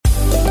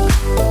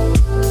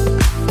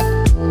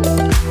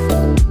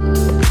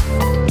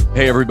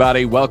Hey,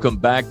 everybody. Welcome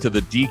back to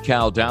the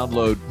Decal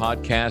Download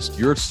Podcast,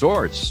 your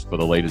source for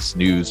the latest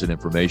news and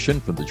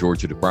information from the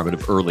Georgia Department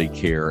of Early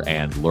Care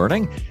and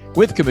Learning.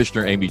 With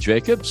Commissioner Amy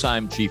Jacobs,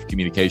 I'm Chief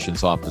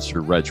Communications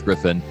Officer Reg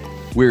Griffin.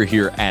 We're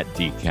here at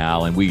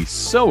Decal, and we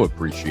so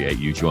appreciate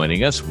you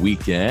joining us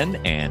week in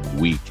and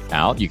week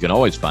out. You can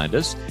always find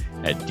us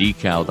at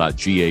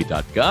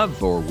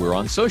decal.ga.gov, or we're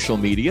on social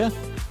media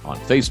on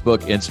Facebook,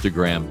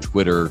 Instagram,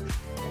 Twitter,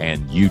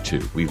 and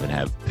YouTube. We even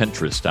have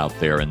Pinterest out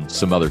there and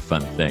some other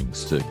fun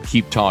things to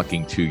keep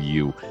talking to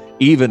you,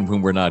 even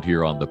when we're not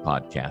here on the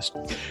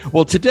podcast.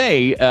 Well,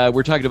 today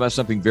we're talking about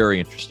something very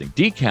interesting.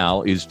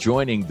 Decal is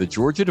joining the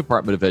Georgia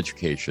Department of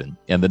Education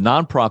and the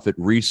nonprofit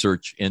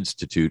research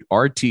institute,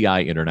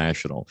 RTI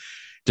International,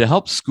 to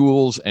help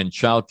schools and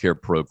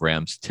childcare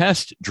programs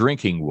test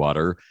drinking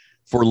water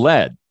for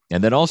lead,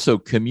 and then also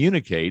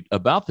communicate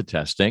about the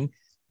testing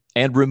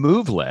and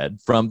remove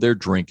lead from their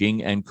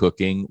drinking and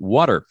cooking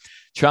water.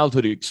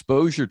 Childhood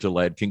exposure to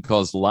lead can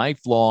cause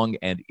lifelong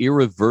and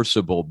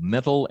irreversible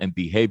mental and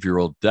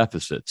behavioral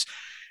deficits.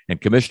 And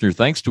Commissioner,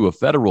 thanks to a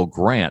federal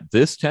grant,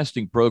 this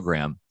testing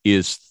program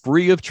is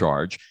free of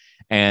charge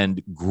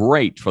and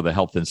great for the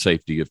health and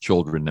safety of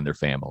children and their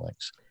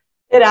families.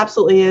 It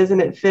absolutely is,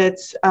 and it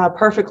fits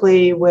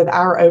perfectly with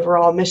our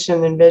overall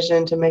mission and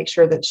vision to make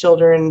sure that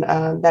children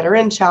that are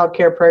in child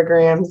care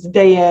programs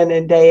day in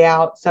and day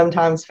out,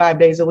 sometimes 5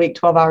 days a week,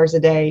 12 hours a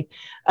day,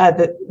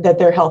 that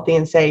they're healthy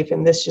and safe.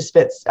 And this just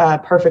fits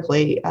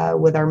perfectly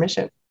with our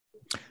mission.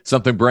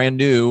 Something brand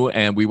new,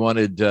 and we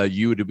wanted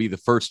you to be the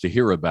first to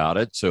hear about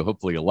it. So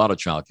hopefully a lot of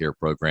child care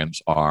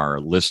programs are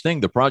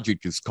listening. The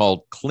project is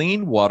called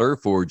Clean Water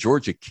for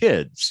Georgia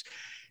Kids.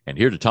 And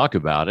here to talk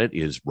about it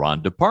is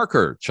Rhonda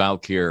Parker,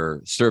 Child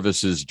Care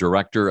Services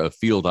Director of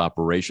Field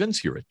Operations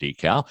here at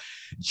Decal.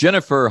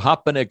 Jennifer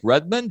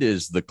Hopenick-Redmond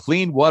is the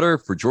Clean Water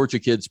for Georgia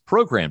Kids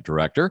Program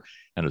Director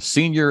and a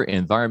Senior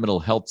Environmental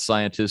Health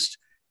Scientist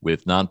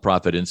with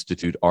nonprofit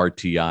institute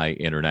RTI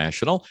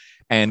International.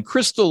 And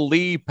Crystal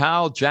Lee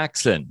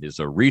Powell-Jackson is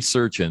a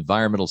research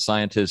environmental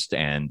scientist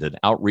and an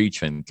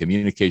outreach and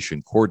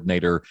communication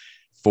coordinator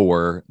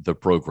for the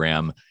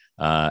program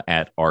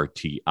at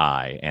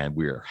RTI. And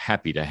we're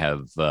happy to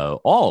have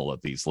all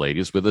of these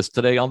ladies with us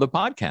today on the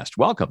podcast.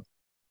 Welcome.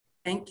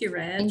 Thank you,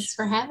 Reg. Thanks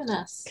for having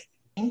us.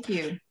 Thank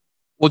you.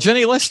 Well,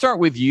 Jenny, let's start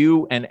with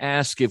you and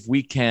ask if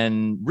we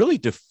can really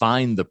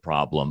define the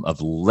problem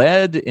of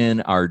lead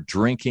in our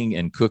drinking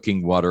and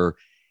cooking water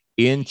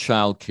in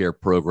child care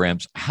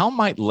programs. How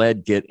might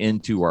lead get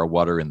into our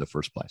water in the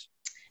first place?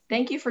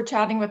 Thank you for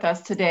chatting with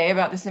us today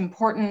about this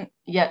important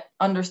yet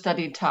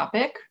understudied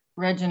topic,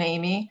 Reg and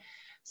Amy.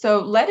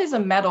 So lead is a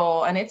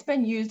metal, and it's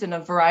been used in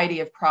a variety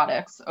of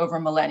products over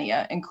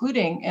millennia,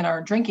 including in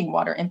our drinking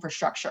water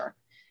infrastructure.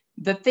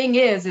 The thing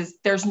is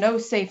there's no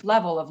safe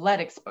level of lead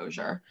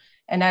exposure.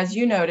 And as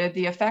you noted,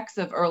 the effects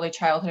of early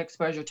childhood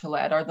exposure to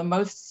lead are the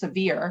most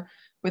severe,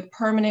 with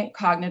permanent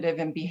cognitive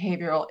and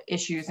behavioral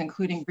issues,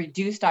 including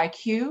reduced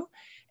IQ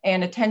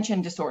and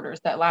attention disorders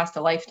that last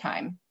a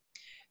lifetime.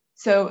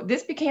 So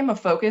this became a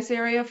focus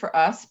area for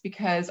us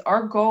because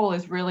our goal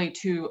is really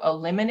to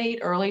eliminate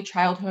early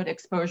childhood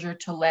exposure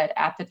to lead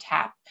at the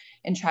tap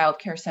in child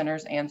care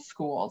centers and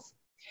schools.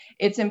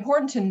 It's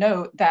important to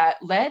note that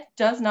lead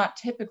does not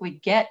typically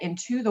get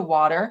into the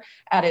water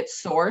at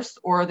its source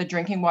or the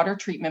drinking water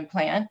treatment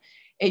plant.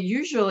 It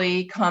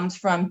usually comes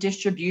from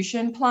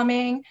distribution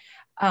plumbing,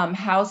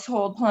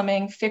 household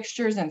plumbing,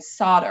 fixtures, and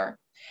solder.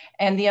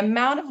 And the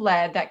amount of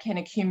lead that can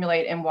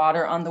accumulate in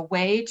water on the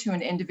way to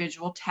an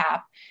individual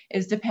tap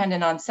is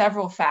dependent on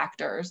several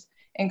factors,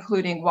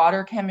 including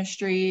water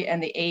chemistry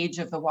and the age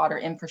of the water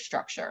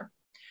infrastructure.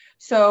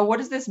 So what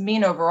does this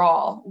mean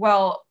overall?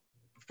 Well,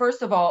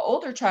 first of all,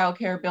 older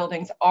childcare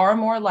buildings are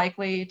more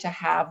likely to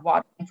have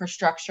water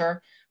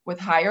infrastructure with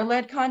higher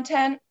lead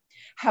content.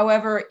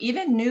 However,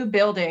 even new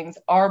buildings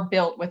are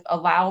built with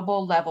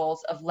allowable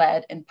levels of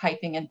lead in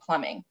piping and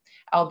plumbing,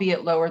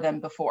 albeit lower than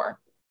before.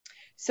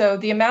 So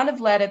the amount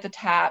of lead at the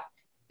tap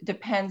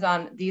depends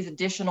on these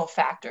additional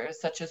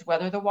factors, such as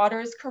whether the water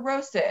is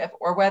corrosive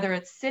or whether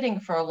it's sitting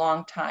for a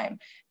long time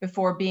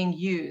before being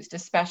used,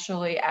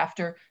 especially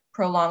after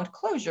prolonged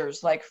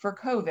closures like for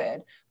COVID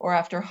or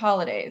after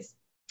holidays.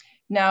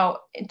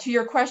 Now, to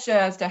your question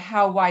as to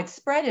how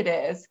widespread it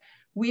is,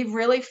 we've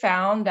really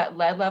found that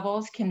lead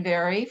levels can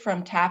vary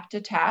from tap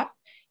to tap,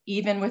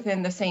 even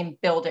within the same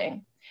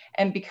building.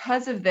 And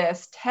because of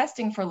this,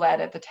 testing for lead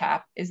at the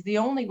tap is the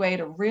only way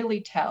to really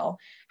tell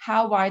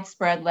how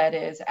widespread lead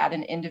is at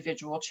an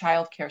individual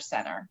child care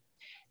center.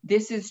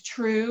 This is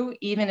true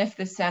even if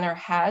the center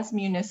has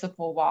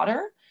municipal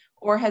water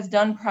or has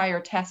done prior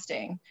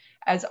testing,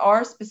 as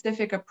our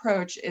specific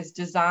approach is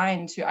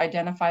designed to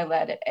identify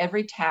lead at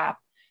every tap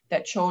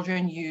that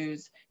children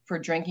use for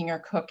drinking or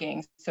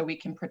cooking so we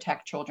can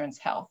protect children's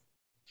health.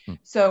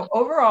 So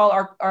overall,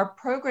 our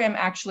program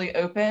actually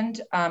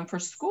opened for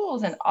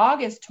schools in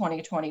August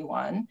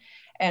 2021,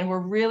 and we're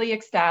really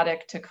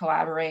ecstatic to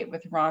collaborate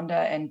with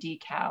Rhonda and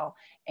Decal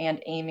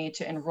and Amy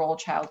to enroll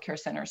child care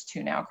centers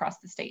too now across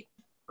the state.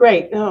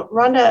 Great. Now,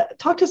 Rhonda,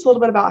 talk to us a little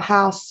bit about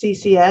how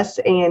CCS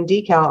and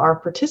DECAL are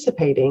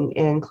participating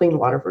in Clean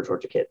Water for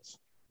Georgia Kids.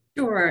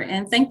 Sure,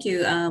 and thank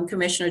you,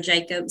 Commissioner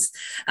Jacobs.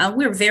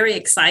 We're very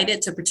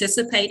excited to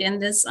participate in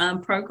this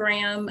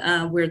program.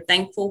 We're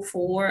thankful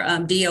for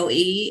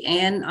DOE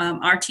and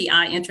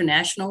RTI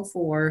International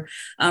for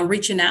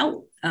reaching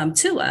out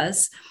to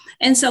us.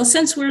 And so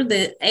since we're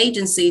the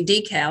agency,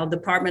 DECAL,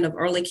 Department of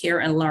Early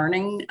Care and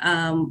Learning,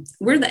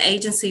 we're the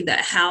agency that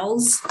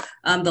houses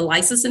the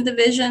licensing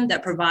division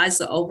that provides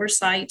the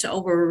oversight to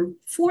over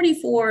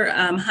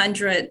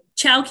 4,400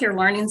 child care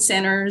learning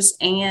centers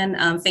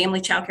and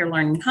family child care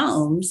learning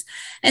homes.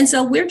 And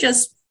so we're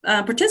just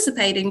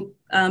participating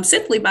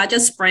simply by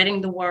just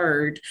spreading the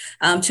word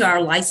to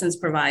our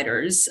licensed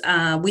providers.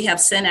 We have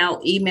sent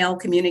out email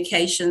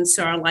communications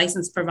to our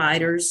licensed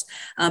providers,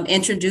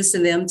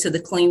 introducing them to the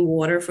Clean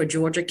Water for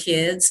Georgia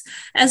Kids,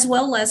 as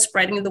well as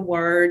spreading the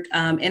word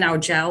in our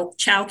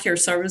child care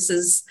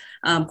services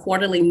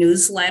quarterly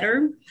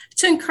newsletter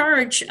to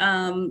encourage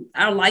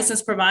our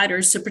licensed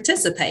providers to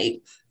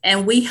participate.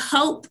 And we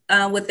hope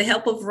with the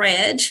help of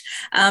Reg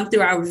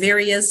through our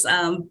various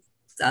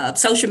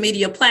social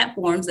media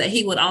platforms that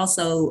he would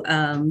also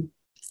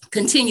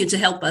continue to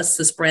help us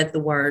to spread the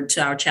word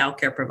to our child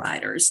care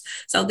providers.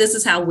 So this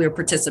is how we're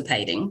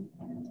participating.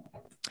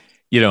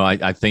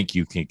 I think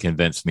you can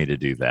convince me to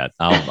do that.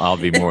 I'll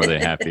be more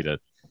than happy to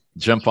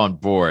jump on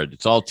board.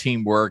 It's all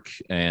teamwork,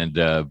 and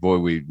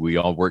boy, we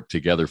all work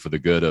together for the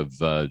good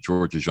of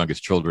Georgia's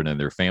youngest children and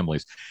their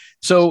families.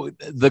 So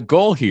the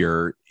goal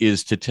here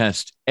is to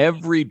test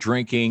every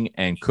drinking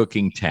and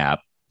cooking tap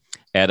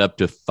at up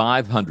to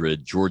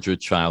 500 Georgia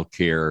child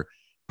care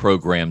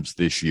programs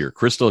this year.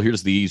 Crystal,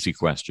 here's the easy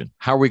question.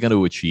 How are we going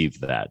to achieve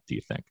that, do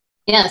you think?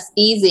 Yes,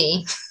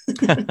 easy.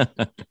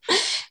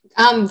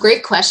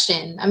 Great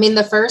question. I mean,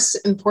 the first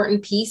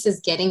important piece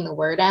is getting the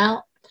word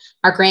out.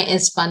 Our grant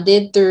is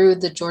funded through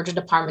the Georgia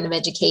Department of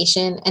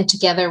Education, and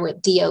together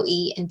with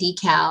DOE and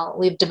DECAL,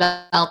 we've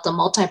developed a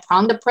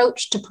multi-pronged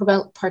approach to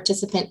promote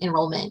participant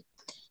enrollment.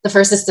 The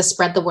first is to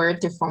spread the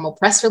word through formal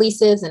press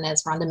releases, and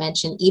as Rhonda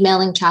mentioned,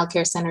 emailing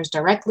childcare centers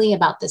directly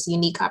about this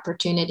unique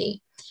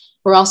opportunity.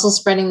 We're also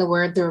spreading the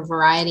word through a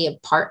variety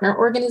of partner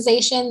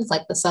organizations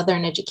like the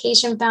Southern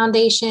Education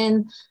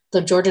Foundation,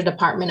 the Georgia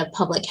Department of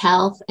Public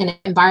Health, and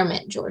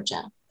Environment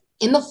Georgia.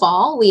 In the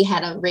fall, we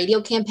had a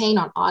radio campaign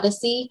on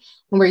Odyssey,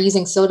 and we're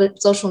using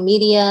social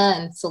media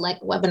and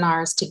select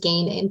webinars to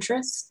gain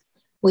interest.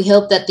 We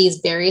hope that these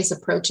various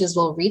approaches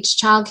will reach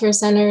childcare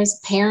centers,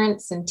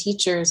 parents, and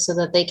teachers so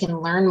that they can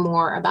learn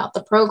more about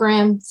the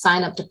program,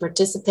 sign up to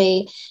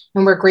participate.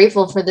 And we're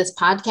grateful for this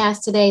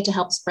podcast today to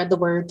help spread the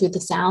word through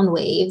the sound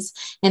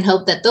waves, and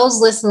hope that those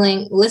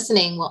listening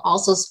will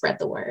also spread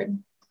the word.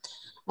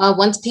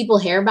 Once people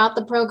hear about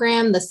the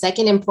program, the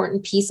second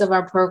important piece of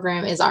our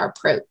program is our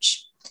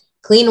approach.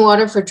 Clean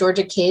Water for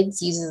Georgia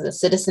Kids uses a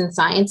citizen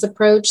science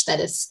approach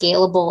that is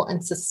scalable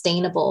and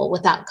sustainable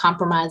without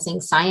compromising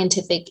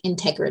scientific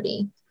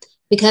integrity.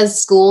 Because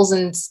schools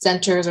and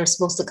centers are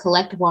supposed to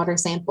collect water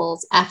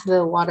samples after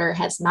the water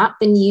has not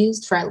been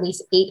used for at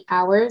least 8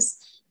 hours,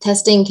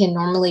 testing can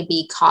normally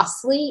be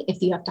costly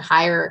if you have to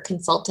hire a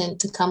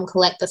consultant to come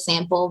collect the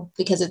sample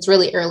because it's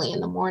really early in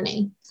the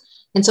morning.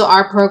 And so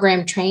our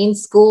program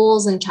trains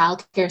schools and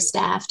childcare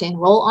staff to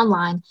enroll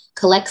online,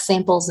 collect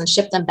samples, and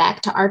ship them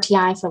back to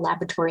RTI for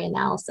laboratory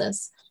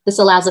analysis. This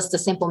allows us to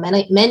sample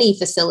many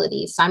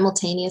facilities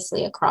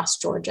simultaneously across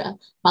Georgia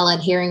while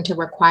adhering to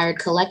required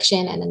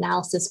collection and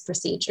analysis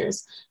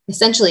procedures,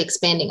 essentially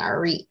expanding our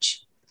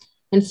reach.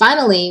 And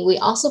finally, we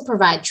also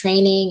provide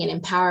training and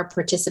empower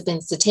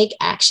participants to take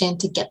action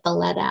to get the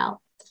lead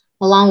out.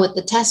 Along with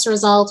the test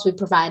results, we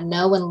provide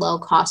no and low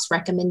cost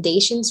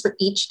recommendations for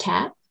each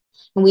tap.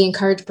 And we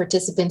encourage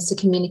participants to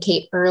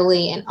communicate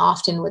early and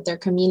often with their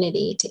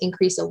community to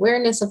increase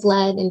awareness of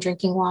lead in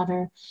drinking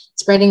water,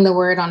 spreading the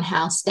word on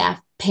how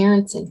staff,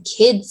 parents, and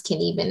kids can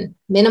even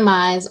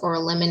minimize or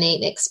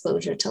eliminate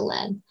exposure to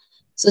lead.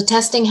 So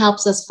testing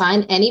helps us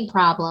find any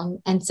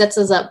problem and sets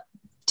us up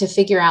to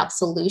figure out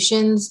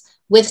solutions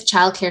with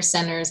childcare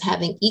centers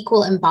having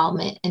equal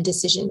involvement and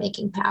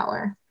decision-making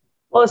power.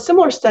 Well, a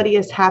similar study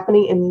is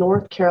happening in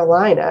North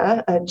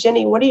Carolina.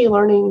 Jenny, what are you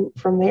learning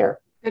from there?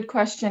 Good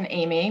question,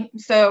 Amy.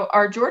 So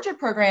our Georgia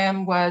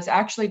program was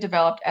actually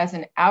developed as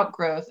an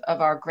outgrowth of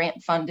our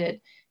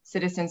grant-funded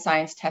citizen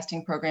science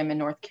testing program in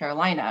North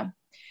Carolina.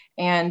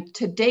 And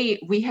to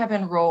date, we have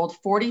enrolled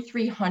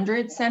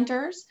 4,300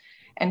 centers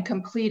and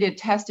completed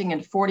testing in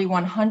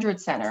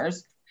 4,100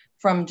 centers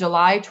from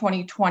July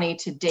 2020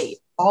 to date,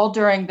 all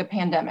during the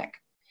pandemic.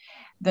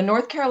 The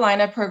North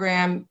Carolina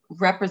program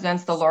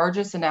represents the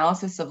largest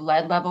analysis of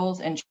lead levels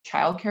in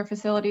childcare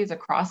facilities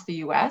across the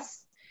U.S.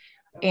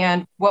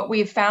 And what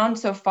we've found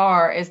so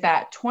far is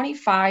that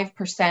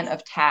 25%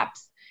 of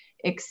taps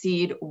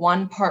exceed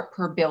 1 part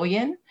per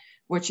billion,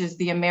 which is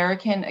the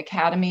American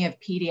Academy of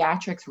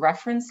Pediatrics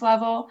reference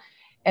level.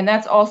 And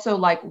that's also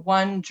like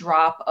 1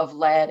 drop of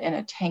lead in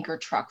a tanker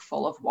truck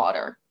full of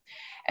water.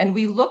 And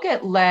we look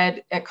at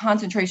lead at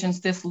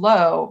concentrations this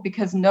low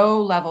because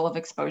no level of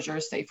exposure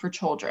is safe for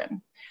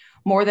children.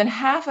 More than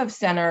half of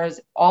centers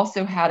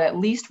also had at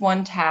least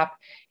one tap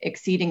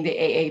exceeding the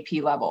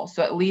AAP level.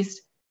 So at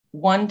least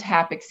one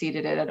tap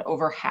exceeded it at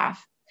over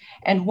half.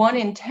 And 1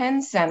 in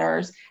 10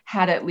 centers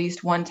had at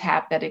least one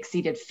tap that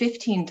exceeded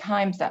 15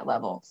 times that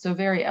level. So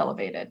very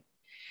elevated.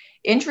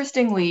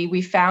 Interestingly,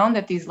 we found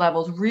that these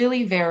levels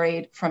really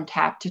varied from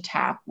tap to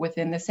tap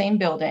within the same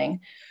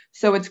building.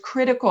 So it's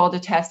critical to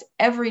test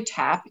every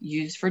tap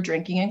used for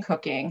drinking and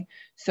cooking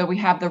so we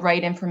have the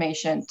right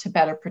information to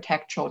better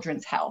protect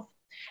children's health.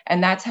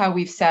 And that's how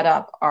we've set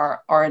up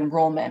our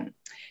enrollment.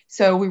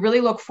 So we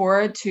really look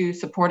forward to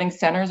supporting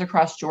centers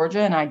across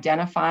Georgia and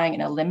identifying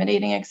and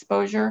eliminating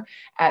exposure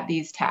at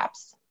these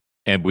taps.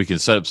 And we can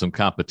set up some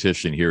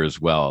competition here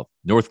as well.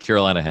 North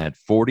Carolina had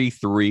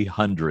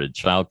 4,300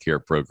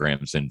 childcare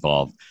programs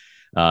involved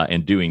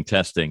in doing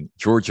testing.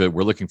 Georgia,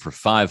 we're looking for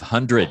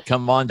 500.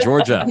 Come on,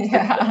 Georgia.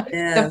 Yeah.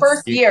 Yes. The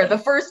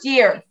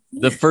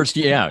first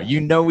year.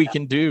 You know we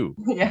can do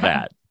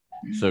that.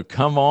 So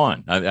come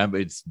on.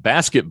 It's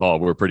basketball.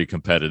 We're pretty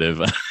competitive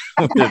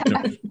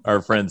with our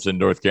friends in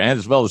North Carolina,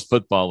 as well as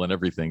football and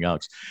everything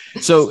else.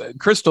 So,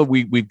 Crystal,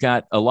 we've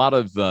got a lot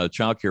of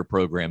childcare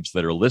programs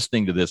that are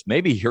listening to this,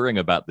 maybe hearing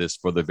about this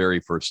for the very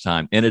first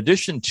time. In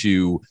addition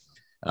to,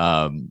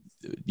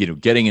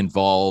 getting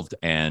involved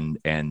and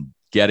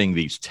getting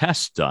these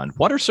tests done,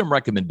 what are some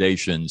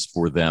recommendations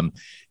for them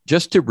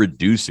just to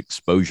reduce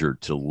exposure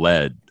to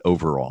lead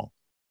overall?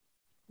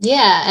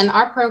 Yeah, and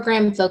our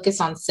program focuses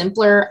on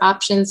simpler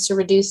options to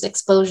reduce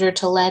exposure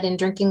to lead in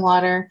drinking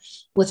water,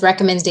 with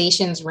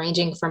recommendations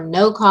ranging from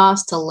no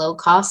cost to low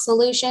cost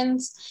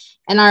solutions.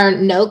 And our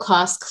no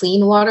cost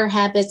clean water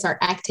habits are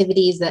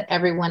activities that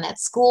everyone at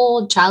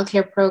school,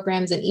 childcare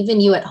programs, and even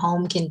you at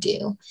home can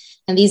do.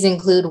 And these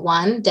include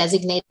 1,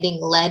 designating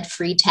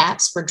lead-free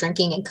taps for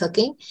drinking and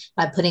cooking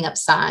by putting up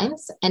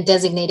signs, and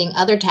designating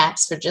other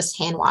taps for just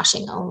hand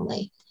washing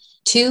only.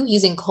 2,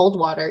 using cold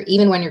water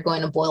even when you're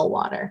going to boil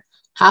water.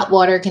 Hot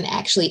water can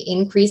actually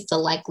increase the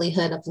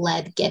likelihood of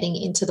lead getting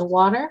into the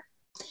water.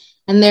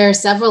 And there are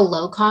several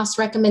low-cost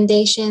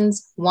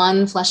recommendations.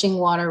 1, flushing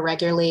water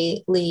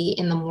regularly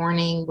in the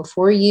morning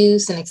before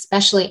use, and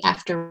especially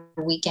after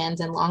weekends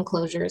and long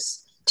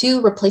closures.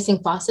 2, replacing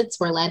faucets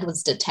where lead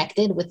was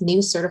detected with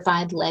new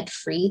certified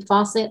lead-free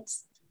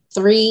faucets.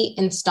 3,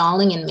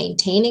 installing and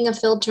maintaining a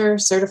filter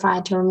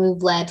certified to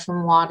remove lead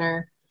from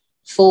water.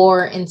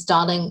 4,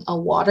 installing a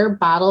water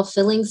bottle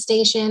filling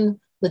station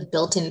with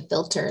built-in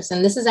filters.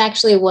 And this is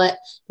actually what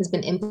has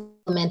been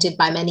implemented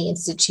by many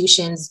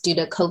institutions due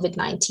to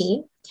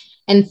COVID-19.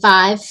 And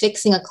 5,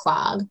 fixing a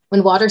clog.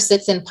 When water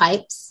sits in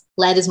pipes,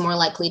 lead is more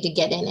likely to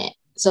get in it.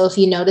 So if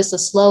you notice a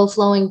slow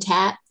flowing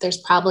tap,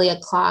 there's probably a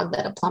clog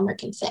that a plumber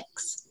can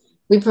fix.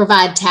 We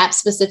provide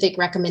tap-specific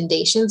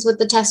recommendations with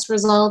the test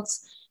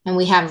results, and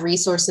we have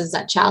resources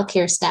that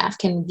childcare staff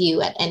can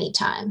view at any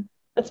time.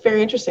 That's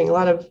very interesting. A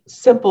lot of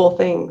simple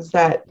things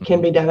that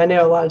can be done. I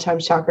know a lot of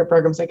times childcare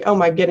programs like, oh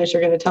my goodness,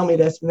 you're going to tell me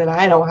this, and then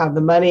I don't have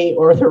the money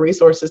or the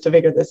resources to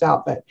figure this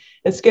out. But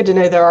it's good to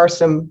know there are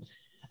some,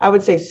 I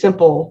would say,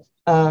 simple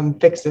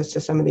fixes to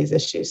some of these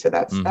issues. So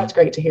that's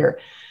great to hear.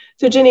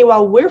 So Jenny,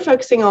 while we're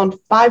focusing on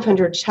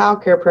 500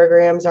 childcare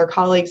programs, our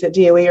colleagues at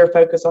DOE are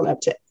focused on up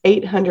to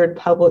 800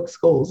 public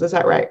schools. Is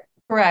that right?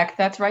 Correct.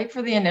 That's right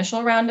for the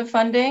initial round of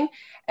funding.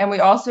 And we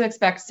also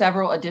expect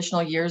several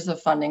additional years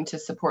of funding to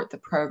support the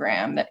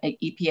program that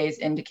EPA has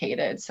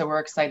indicated. So we're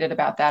excited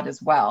about that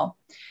as well.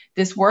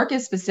 This work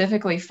is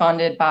specifically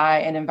funded by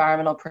an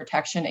Environmental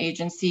Protection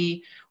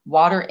Agency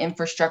Water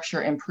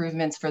Infrastructure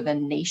Improvements for the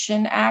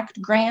Nation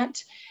Act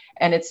grant,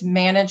 and it's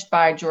managed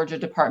by Georgia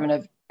Department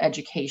of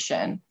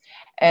Education.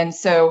 And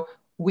so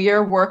we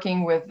are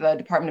working with the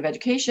Department of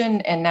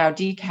Education and now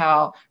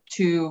DeKalb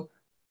to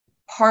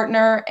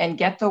partner and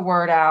get the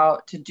word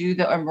out, to do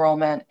the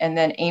enrollment, and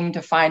then aim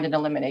to find and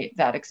eliminate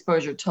that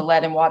exposure to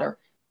lead in water.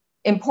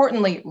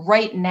 Importantly,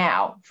 right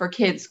now for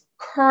kids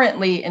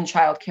currently in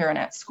childcare and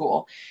at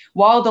school,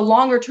 while the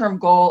longer term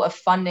goal of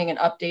funding and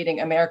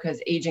updating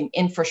America's aging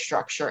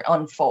infrastructure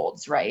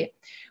unfolds, right?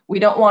 We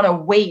don't want to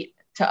wait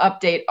to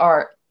update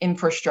our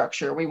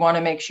infrastructure. We want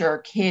to make sure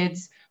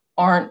kids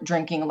aren't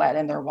drinking lead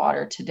in their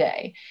water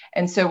today.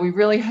 And so we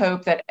really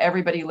hope that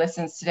everybody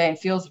listens today and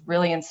feels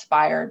really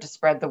inspired to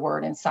spread the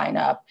word and sign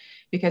up.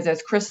 Because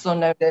as Crystal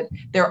noted,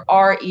 there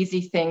are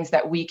easy things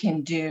that we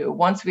can do.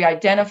 Once we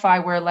identify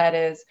where lead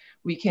is,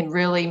 we can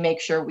really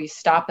make sure we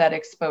stop that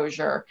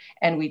exposure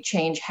and we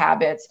change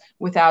habits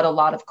without a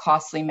lot of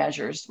costly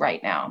measures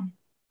right now.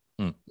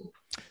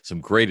 Some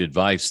great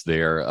advice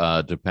there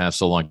to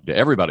pass along to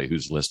everybody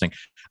who's listening.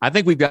 I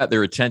think we've got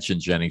their attention,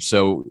 Jenny.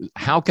 So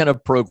how can a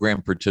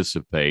program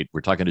participate?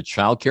 We're talking to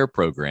childcare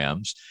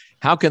programs.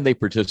 How can they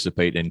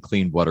participate in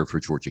Clean Water for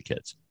Georgia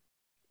Kids?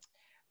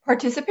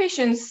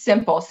 Participation's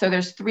simple. So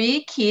there's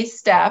 3 key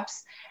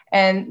steps,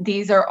 and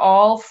these are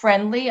all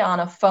friendly on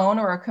a phone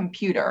or a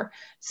computer.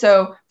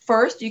 So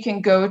First, you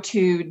can go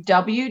to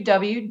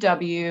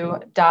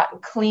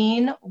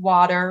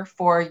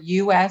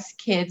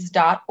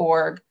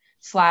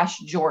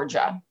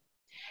www.cleanwaterforuskids.org/Georgia.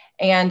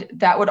 And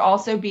that would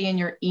also be in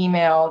your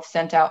email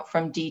sent out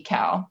from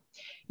DECAL.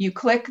 You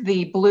click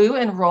the blue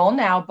Enroll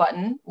Now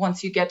button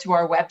once you get to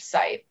our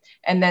website,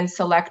 and then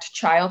select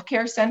Child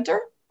Care Center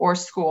or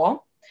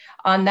school.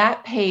 On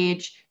that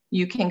page,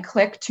 you can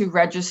click to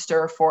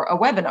register for a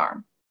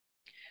webinar.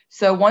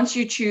 So once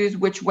you choose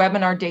which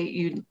webinar date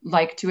you'd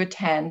like to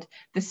attend,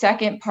 the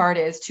second part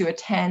is to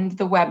attend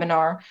the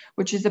webinar,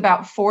 which is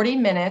about 40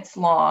 minutes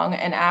long.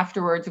 And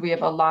afterwards, we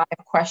have a live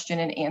question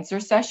and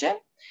answer session.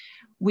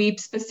 We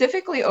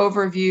specifically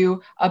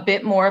overview a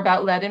bit more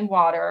about lead and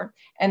water,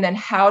 and then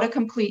how to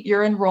complete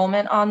your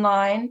enrollment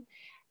online.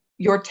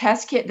 Your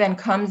test kit then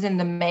comes in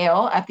the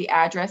mail at the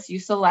address you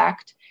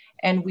select,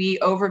 and we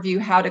overview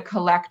how to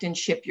collect and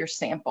ship your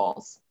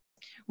samples.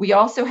 We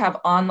also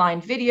have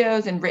online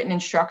videos and written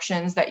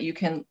instructions that you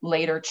can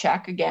later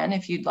check again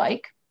if you'd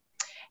like.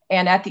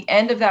 And at the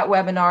end of that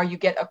webinar, you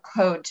get a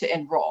code to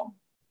enroll.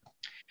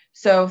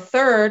 So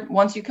third,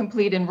 once you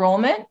complete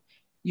enrollment,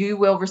 you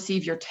will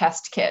receive your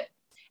test kit.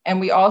 And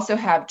we also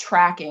have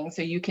tracking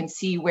so you can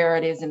see where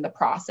it is in the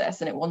process,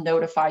 and it will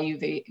notify you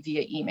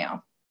via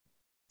email.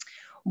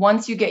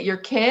 Once you get your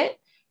kit,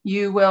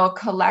 you will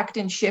collect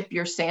and ship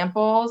your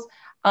samples.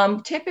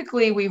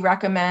 Typically, we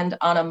recommend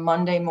on a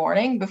Monday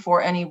morning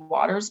before any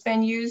water's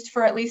been used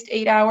for at least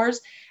 8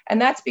 hours.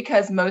 And that's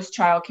because most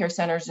child care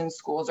centers and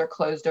schools are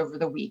closed over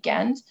the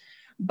weekend.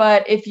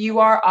 But if you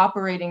are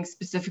operating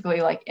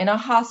specifically like in a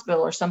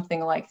hospital or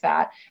something like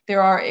that,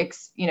 there are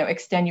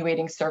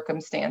extenuating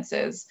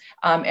circumstances,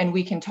 and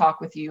we can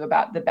talk with you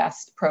about the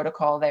best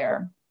protocol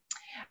there.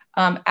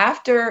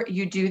 After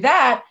you do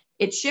that,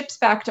 it ships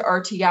back to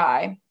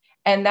RTI,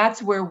 and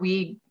that's where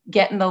we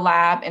get in the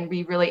lab and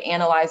we really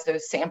analyze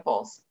those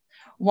samples.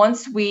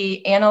 Once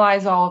we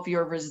analyze all of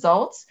your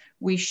results,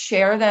 we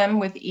share them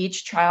with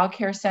each child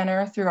care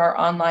center through our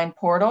online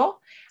portal,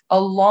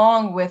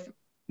 along with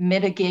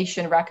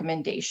mitigation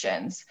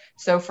recommendations.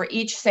 So for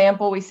each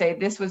sample, we say,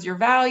 this was your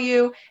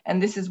value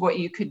and this is what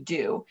you could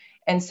do.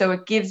 And so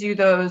it gives you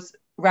those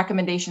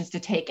recommendations to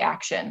take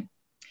action.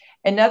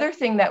 Another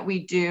thing that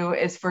we do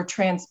is, for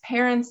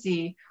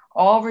transparency,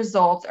 all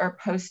results are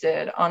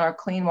posted on our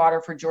Clean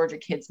Water for Georgia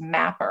Kids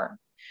mapper.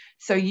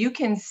 So you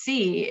can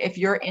see, if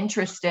you're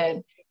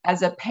interested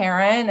as a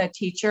parent, a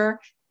teacher,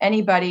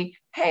 anybody,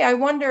 hey, I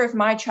wonder if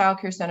my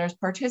childcare center's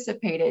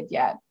participated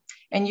yet.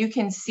 And you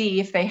can see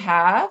if they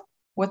have,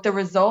 what the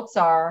results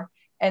are,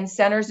 and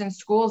centers and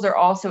schools are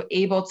also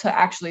able to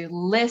actually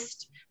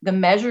list the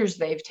measures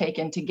they've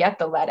taken to get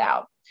the lead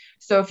out.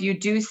 So if you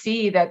do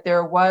see that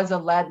there was a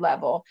lead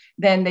level,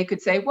 then they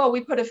could say, well,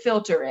 we put a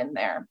filter in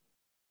there.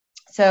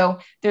 So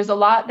there's a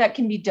lot that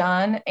can be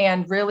done.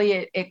 And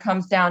really it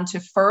comes down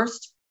to,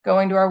 first,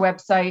 going to our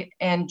website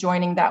and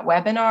joining that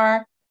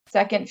webinar.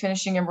 Second,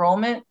 finishing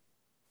enrollment.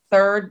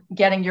 Third,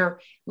 getting your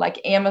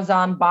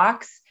Amazon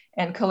box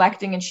and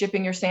collecting and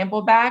shipping your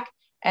sample back.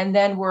 And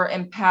then we're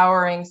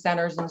empowering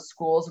centers and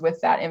schools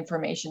with that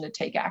information to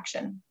take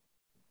action.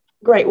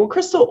 Great. Well,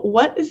 Crystal,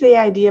 what is the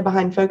idea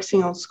behind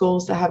focusing on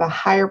schools that have a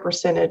higher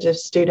percentage of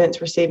students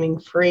receiving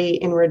free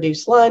and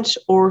reduced lunch,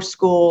 or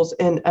schools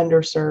in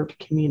underserved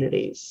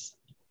communities?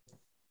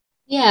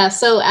 Yeah,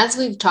 so as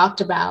we've talked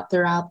about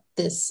throughout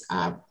this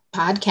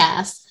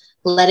podcast,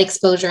 lead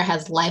exposure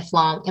has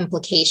lifelong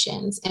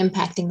implications,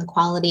 impacting the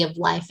quality of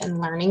life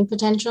and learning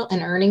potential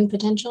and earning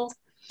potential.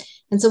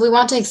 And so we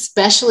want to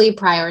especially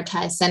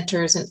prioritize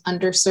centers in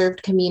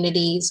underserved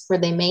communities where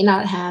they may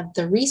not have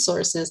the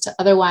resources to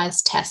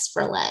otherwise test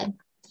for lead.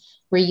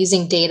 We're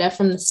using data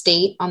from the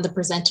state on the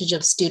percentage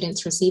of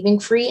students receiving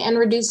free and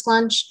reduced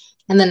lunch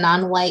and the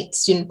non-white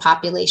student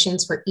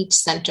populations for each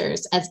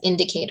centers as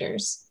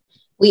indicators.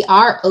 We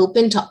are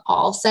open to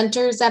all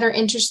centers that are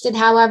interested,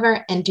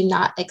 however, and do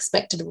not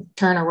expect to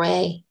turn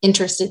away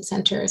interested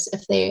centers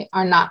if they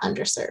are not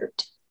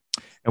underserved.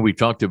 And we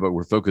talked about,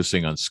 we're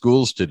focusing on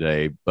schools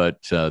today,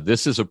 but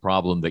this is a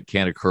problem that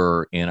can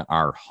occur in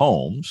our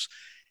homes,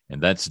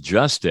 and that's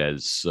just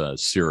as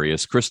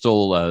serious.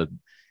 Crystal,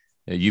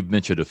 you've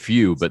mentioned a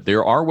few, but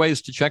there are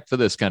ways to check for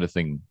this kind of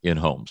thing in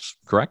homes,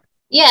 correct?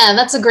 Yeah,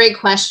 that's a great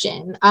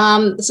question.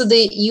 So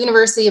the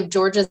University of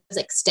Georgia's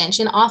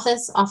Extension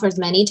Office offers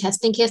many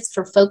testing kits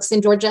for folks in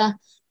Georgia.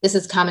 This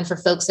is common for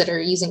folks that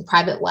are using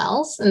private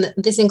wells, and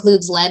this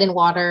includes lead in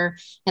water,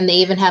 and they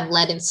even have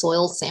lead in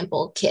soil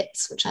sample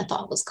kits, which I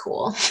thought was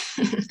cool.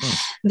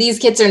 These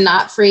kits are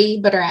not free,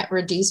 but are at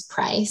reduced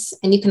price.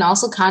 And you can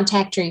also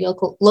contact your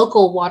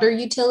local water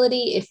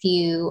utility if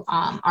you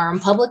are on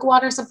public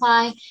water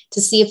supply to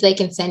see if they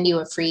can send you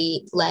a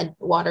free lead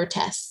water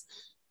test.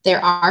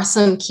 There are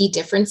some key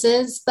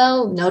differences,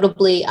 though,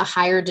 notably a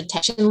higher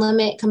detection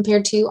limit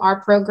compared to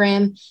our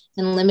program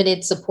and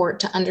limited support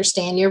to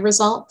understand your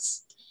results.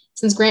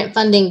 Since grant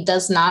funding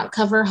does not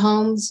cover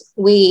homes,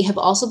 we have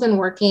also been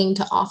working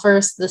to offer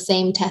the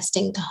same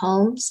testing to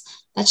homes.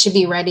 That should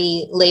be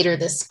ready later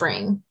this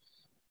spring.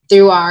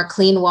 Through our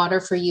Clean Water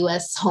for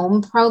U.S.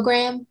 Home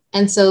program,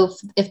 And so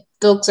if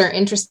folks are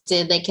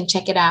interested, they can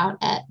check it out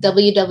at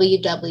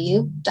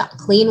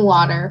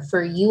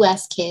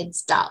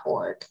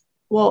www.cleanwaterforuskids.org.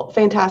 Well,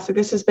 fantastic.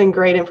 This has been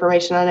great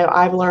information. I know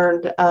I've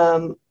learned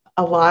a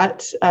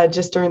lot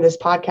just during this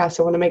podcast.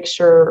 I want to make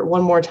sure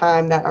one more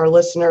time that our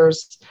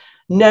listeners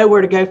know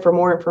where to go for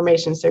more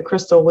information. So,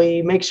 Crystal,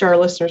 we make sure our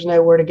listeners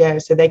know where to go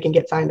so they can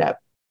get signed up.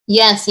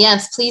 Yes,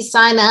 please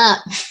sign up.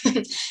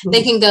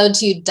 They can go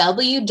to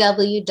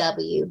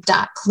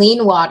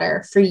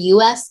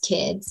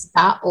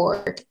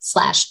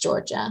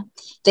www.cleanwaterforuskids.org/Georgia.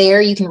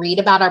 There you can read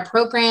about our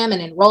program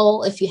and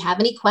enroll. If you have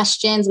any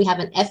questions, we have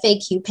an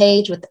FAQ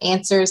page with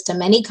answers to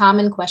many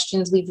common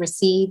questions we've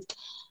received.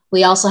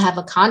 We also have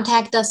a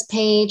contact us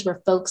page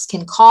where folks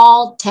can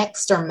call,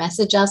 text, or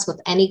message us with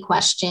any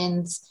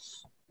questions.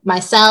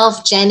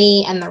 Myself,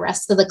 Jenny, and the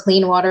rest of the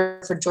Clean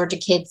Water for Georgia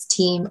Kids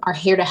team are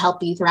here to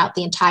help you throughout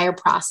the entire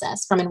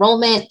process, from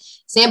enrollment,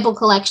 sample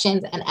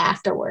collections, and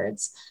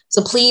afterwards.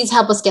 So please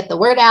help us get the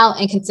word out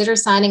and consider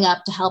signing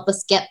up to help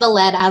us get the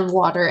lead out of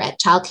water at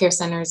childcare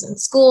centers and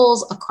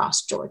schools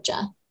across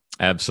Georgia.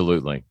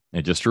 Absolutely.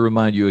 And just to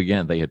remind you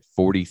again, they had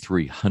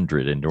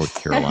 4,300 in North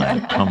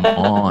Carolina. Come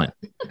on.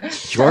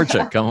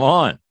 Georgia, come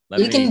on.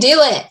 We can do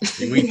it.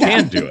 We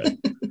can do it.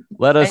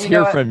 Let us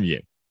hear from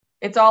you.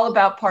 It's all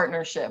about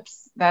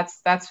partnerships.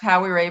 That's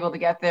how we were able to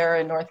get there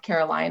in North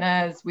Carolina,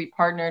 as we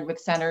partnered with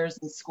centers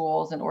and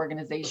schools and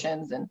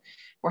organizations, and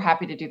we're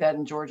happy to do that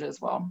in Georgia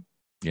as well.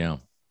 Yeah.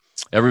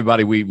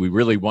 Everybody, we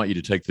really want you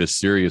to take this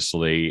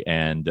seriously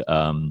and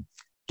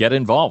get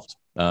involved.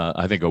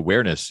 I think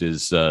awareness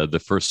is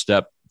the first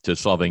step to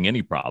solving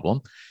any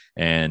problem.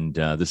 And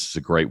this is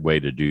a great way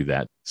to do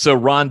that. So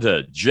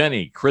Rhonda,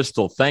 Jenny,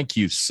 Crystal, thank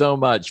you so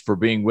much for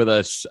being with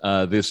us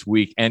this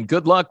week. And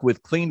good luck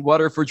with Clean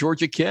Water for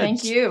Georgia Kids.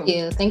 Thank you. Thank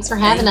you. Thanks for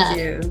having us.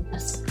 Thank you.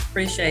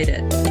 Appreciate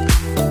it.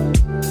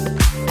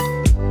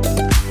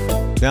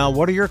 Now,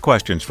 what are your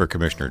questions for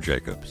Commissioner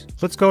Jacobs?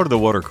 Let's go to the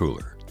water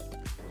cooler.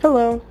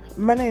 Hello,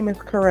 my name is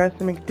Caressa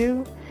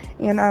McDew,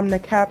 and I'm the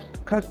CAPS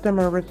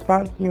Customer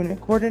Response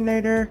Unit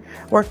Coordinator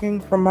working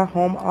from my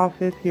home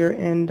office here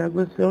in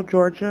Douglasville,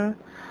 Georgia.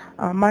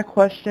 My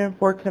question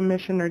for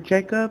Commissioner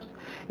Jacobs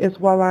is,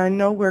 while I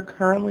know we're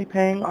currently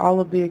paying all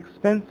of the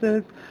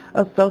expenses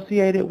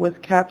associated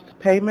with CAPS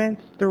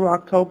payments through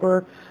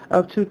October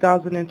of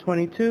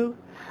 2022,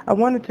 I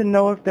wanted to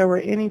know if there were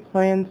any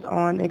plans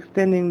on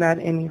extending that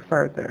any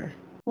further.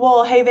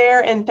 Well, hey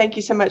there, and thank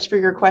you so much for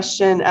your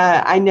question.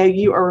 I know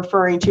you are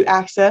referring to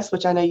Access,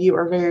 which I know you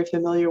are very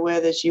familiar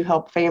with as you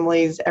help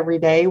families every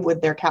day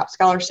with their CAP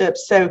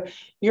scholarships. So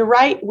you're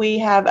right, we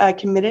have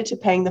committed to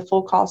paying the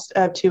full cost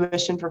of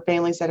tuition for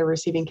families that are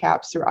receiving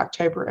CAPS through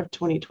October of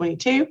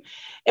 2022.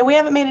 And we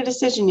haven't made a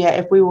decision yet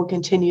if we will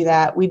continue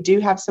that. We do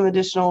have some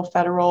additional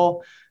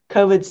federal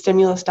COVID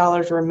stimulus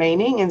dollars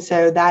remaining, and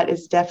so that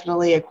is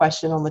definitely a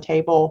question on the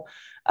table.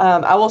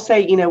 I will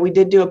say, we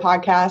did do a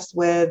podcast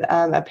with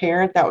a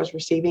parent that was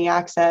receiving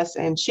Access,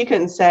 and she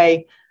couldn't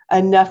say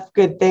enough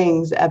good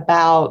things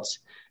about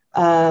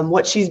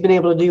what she's been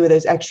able to do with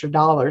those extra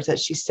dollars that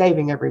she's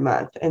saving every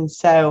month. And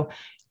so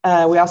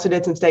we also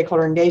did some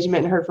stakeholder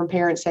engagement and heard from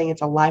parents saying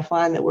it's a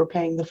lifeline that we're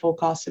paying the full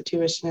cost of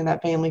tuition and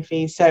that family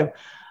fee. So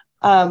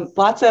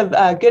lots of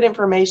good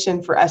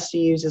information for us to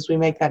use as we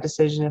make that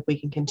decision if we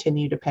can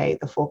continue to pay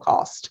the full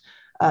cost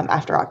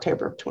after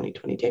October of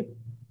 2022.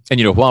 And,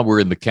 while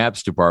we're in the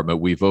CAPS department,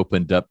 we've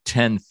opened up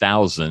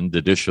 10,000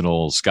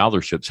 additional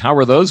scholarships. How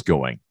are those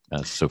going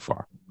so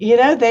far?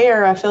 They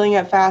are filling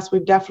up fast.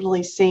 We've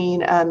definitely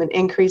seen an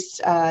increased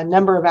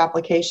number of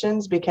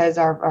applications because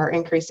of our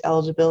increased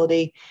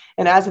eligibility.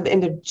 And as of the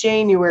end of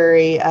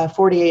January,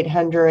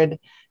 4,800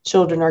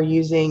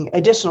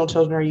 additional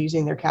children are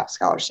using their CAP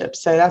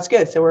scholarships. So that's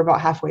good. So we're about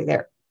halfway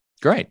there.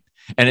 Great.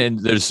 And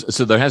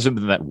there hasn't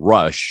been that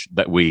rush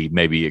that we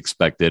maybe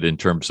expected in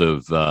terms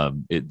of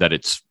that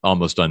it's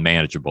almost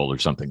unmanageable or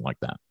something like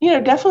that.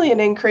 Definitely an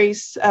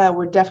increase.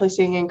 We're definitely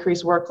seeing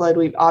increased workload.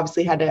 We've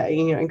obviously had to,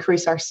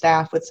 increase our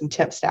staff with some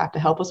temp staff to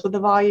help us with the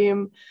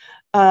volume,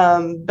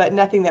 but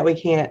nothing that we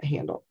can't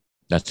handle.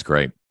 That's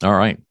great. All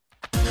right.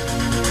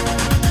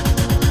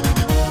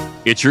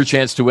 It's your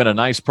chance to win a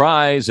nice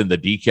prize in the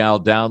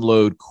Decal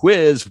Download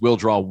Quiz. We'll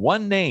draw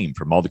one name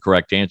from all the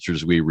correct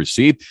answers we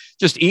receive.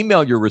 Just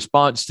email your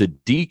response to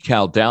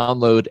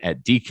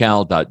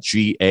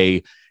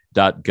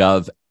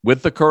decaldownload@decal.ga.gov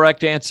with the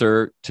correct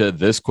answer to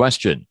this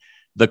question.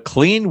 The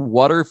Clean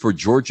Water for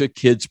Georgia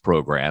Kids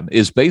program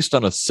is based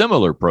on a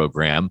similar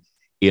program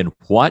in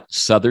what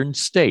southern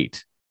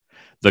state?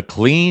 The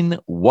Clean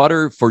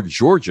Water for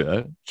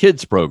Georgia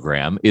Kids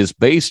program is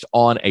based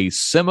on a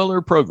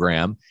similar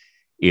program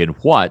in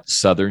what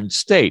southern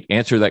state?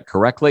 Answer that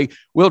correctly.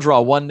 We'll draw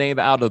one name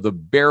out of the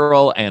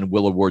barrel and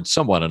we'll award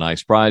someone a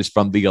nice prize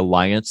from the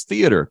Alliance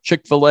Theater,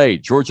 Chick-fil-A,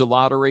 Georgia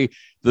Lottery,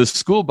 the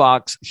School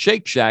Box,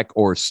 Shake Shack,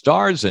 or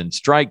Stars and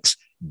Strikes.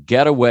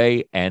 Get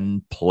away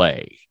and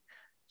play.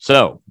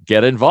 So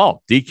get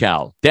involved.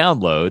 Decal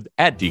download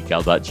at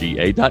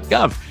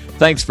decal.ga.gov.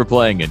 Thanks for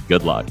playing and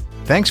good luck.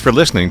 Thanks for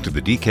listening to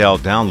the Decal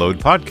Download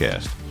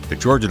podcast. The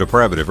Georgia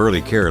Department of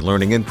Early Care and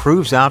Learning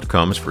improves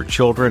outcomes for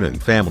children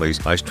and families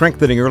by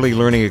strengthening early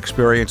learning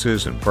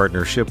experiences in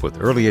partnership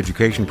with early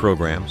education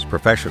programs,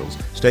 professionals,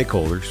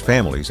 stakeholders,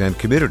 families, and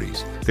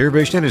communities. Their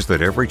vision is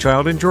that every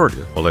child in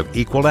Georgia will have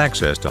equal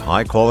access to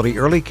high-quality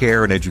early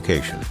care and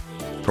education.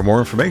 For more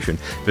information,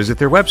 visit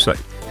their website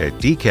at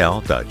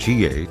decal.ga.gov.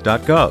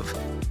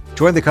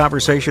 Join the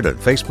conversation on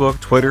Facebook,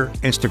 Twitter,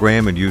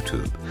 Instagram, and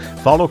YouTube.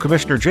 Follow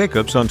Commissioner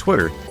Jacobs on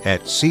Twitter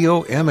at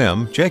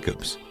COMM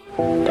Jacobs.